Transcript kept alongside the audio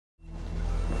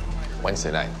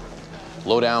Wednesday night.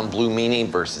 Low-down blue meanie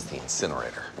versus the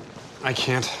incinerator. I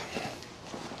can't.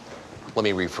 Let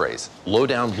me rephrase.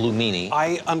 Low-down blue meanie.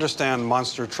 I understand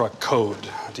monster truck code.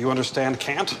 Do you understand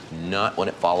can't? Not when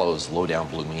it follows low-down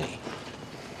blue meanie.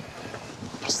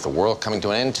 Is the world coming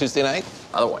to an end Tuesday night?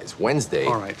 Otherwise, Wednesday.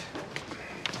 All right.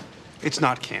 It's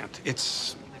not can't.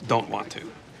 It's don't want to.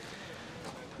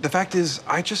 The fact is,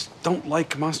 I just don't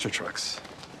like monster trucks.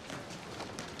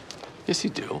 Yes,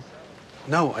 you do.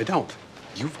 No, I don't.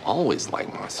 You've always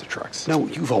liked monster trucks. No,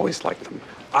 you've always liked them.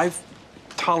 I've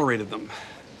tolerated them.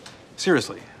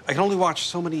 Seriously, I can only watch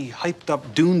so many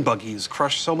hyped-up dune buggies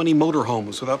crush so many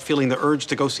motorhomes without feeling the urge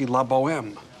to go see La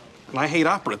Boheme. And I hate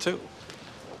opera, too.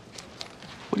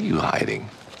 What are you hiding?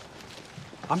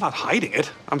 I'm not hiding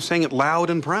it. I'm saying it loud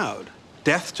and proud.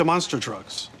 Death to monster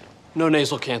trucks. No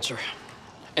nasal cancer.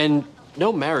 And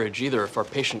no marriage either if our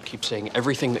patient keeps saying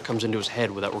everything that comes into his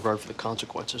head without regard for the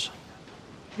consequences.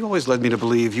 You always led me to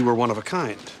believe you were one of a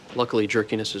kind. Luckily,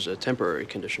 jerkiness is a temporary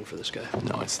condition for this guy.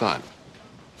 No, it's not.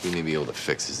 He may be able to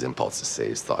fix his impulse to say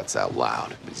his thoughts out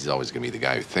loud, but he's always going to be the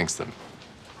guy who thinks them.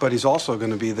 But he's also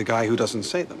going to be the guy who doesn't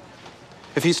say them.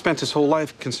 If he spent his whole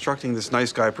life constructing this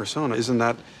nice guy persona, isn't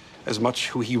that as much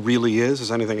who he really is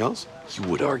as anything else? You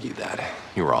would argue that.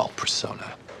 You're all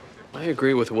persona. I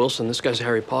agree with Wilson. This guy's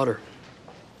Harry Potter.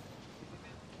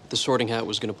 The Sorting Hat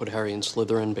was going to put Harry in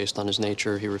Slytherin based on his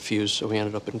nature. He refused, so he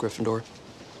ended up in Gryffindor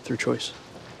through choice.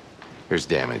 There's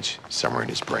damage somewhere in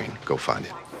his brain. Go find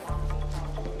it.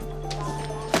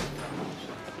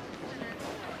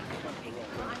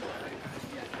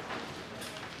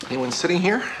 Anyone sitting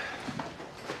here?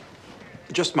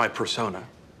 Just my persona.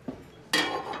 You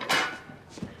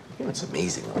know, it's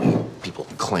amazing the way people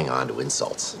cling on to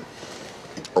insults.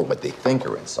 Or what they think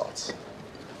are insults.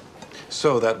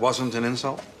 So that wasn't an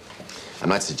insult? I'm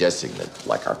not suggesting that,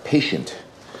 like our patient,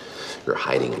 you're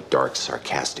hiding a dark,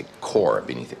 sarcastic core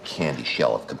beneath a candy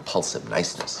shell of compulsive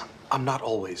niceness. I'm not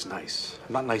always nice.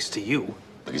 I'm not nice to you.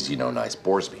 Because you know nice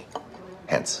bores me.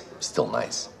 Hence, still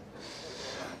nice.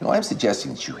 No, I'm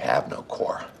suggesting that you have no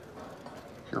core.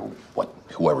 You're what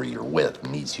whoever you're with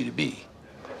needs you to be.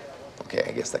 Okay,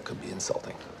 I guess that could be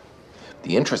insulting.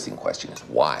 The interesting question is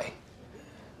why?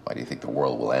 Why do you think the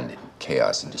world will end in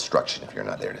chaos and destruction if you're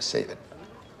not there to save it?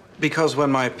 Because when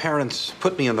my parents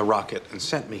put me in the rocket and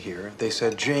sent me here, they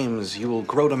said, James, you will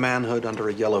grow to manhood under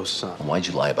a yellow sun. And why'd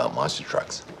you lie about monster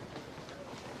trucks?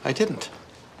 I didn't.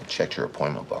 I checked your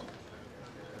appointment book.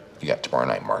 You got tomorrow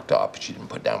night marked off, but you didn't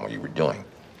put down what you were doing.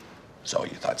 So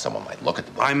you thought someone might look at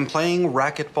the book. I'm playing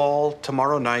racquetball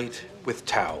tomorrow night with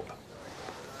Taub.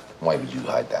 Why would you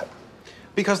hide that?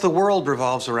 Because the world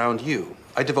revolves around you.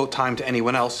 I devote time to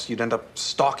anyone else, you'd end up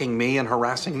stalking me and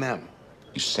harassing them.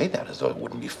 You say that as though it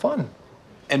wouldn't be fun.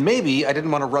 And maybe I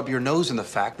didn't want to rub your nose in the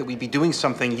fact that we'd be doing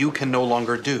something you can no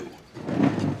longer do.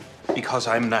 Because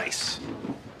I'm nice.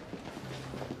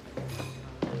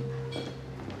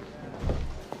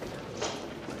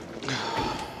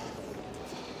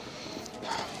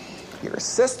 Your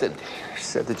assistant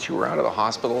said that you were out of the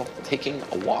hospital taking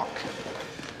a walk.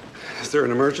 Is there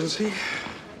an emergency?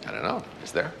 I don't know.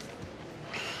 Is there?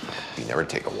 You never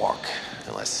take a walk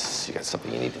unless you got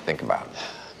something you need to think about.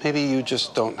 Maybe you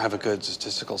just don't have a good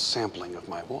statistical sampling of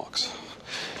my walks.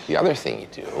 The other thing you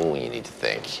do when you need to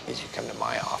think is you come to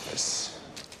my office.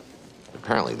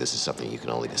 Apparently, this is something you can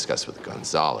only discuss with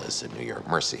Gonzalez at New York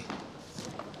Mercy.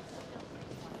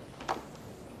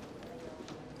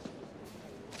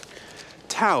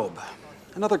 Taub,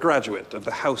 another graduate of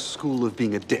the House School of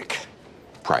Being a Dick.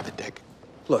 Private dick.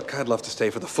 Look, I'd love to stay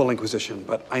for the full Inquisition,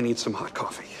 but I need some hot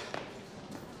coffee.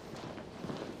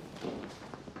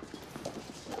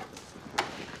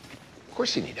 Of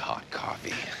course you need a hot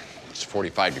coffee. It's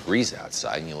 45 degrees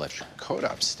outside and you left your coat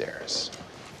upstairs.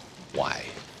 Why?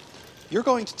 You're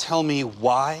going to tell me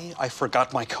why I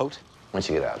forgot my coat? Once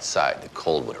you get outside, the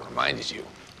cold would have reminded you.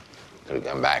 Could have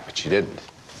come back, but you didn't.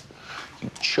 You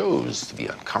chose to be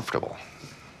uncomfortable.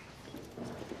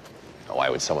 Now, why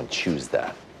would someone choose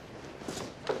that?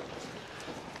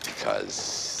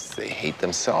 Because they hate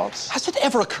themselves? Has it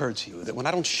ever occurred to you that when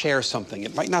I don't share something,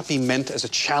 it might not be meant as a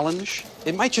challenge?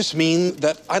 It might just mean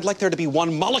that I'd like there to be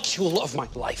one molecule of my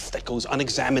life that goes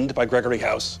unexamined by Gregory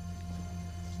House.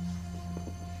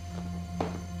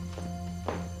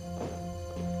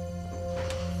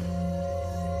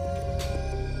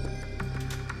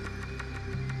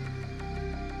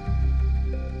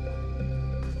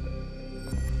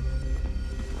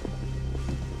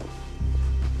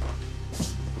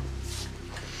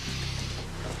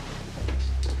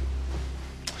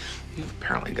 You've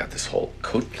apparently got this whole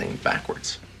coat thing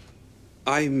backwards.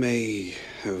 I may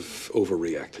have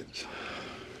overreacted.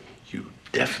 You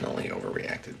definitely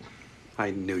overreacted.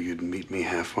 I knew you'd meet me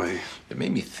halfway. It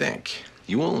made me think.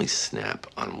 You only snap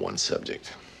on one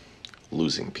subject,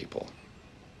 losing people.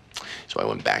 So I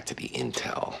went back to the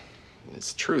intel.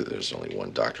 It's true there's only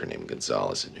one doctor named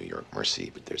Gonzalez at New York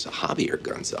Mercy, but there's a Javier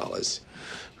Gonzalez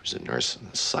who's a nurse in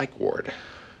the psych ward.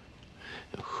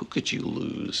 Now, who could you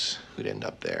lose who'd end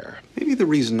up there? Maybe the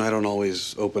reason I don't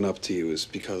always open up to you is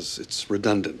because it's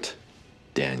redundant.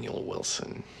 Daniel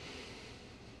Wilson.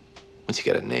 Once you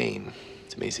get a name,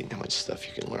 it's amazing how much stuff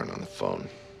you can learn on the phone.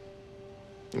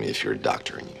 I mean, if you're a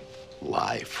doctor and you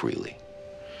lie freely.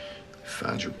 I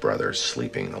found your brother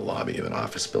sleeping in the lobby of an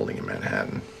office building in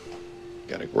Manhattan.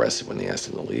 Got aggressive when they asked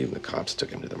him to leave, and the cops took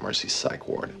him to the Mercy psych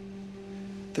ward.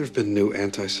 There have been new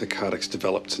antipsychotics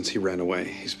developed since he ran away.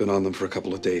 He's been on them for a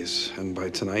couple of days, and by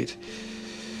tonight,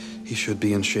 he should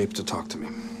be in shape to talk to me.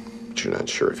 But you're not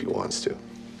sure if he wants to.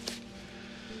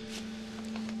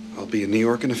 I'll be in New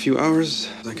York in a few hours.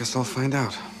 I guess I'll find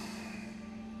out.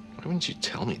 Why wouldn't you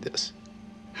tell me this?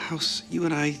 House, you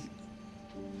and I,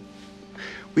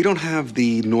 we don't have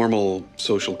the normal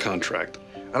social contract.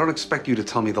 I don't expect you to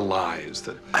tell me the lies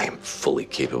that... I am fully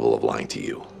capable of lying to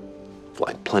you. I've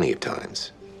lied plenty of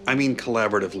times. I mean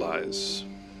collaborative lies.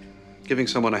 Giving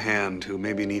someone a hand who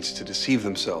maybe needs to deceive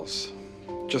themselves.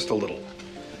 Just a little.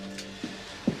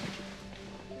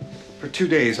 For 2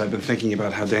 days, I've been thinking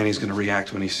about how Danny's gonna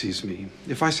react when he sees me.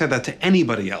 If I said that to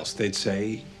anybody else, they'd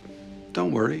say,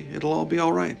 "Don't worry, it'll all be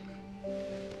all right."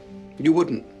 You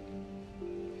wouldn't.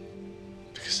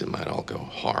 Because it might all go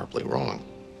horribly wrong.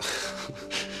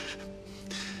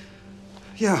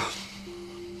 Yeah.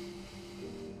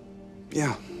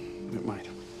 Yeah, it might.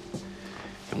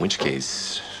 In which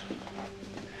case, you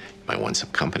might want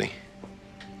some company.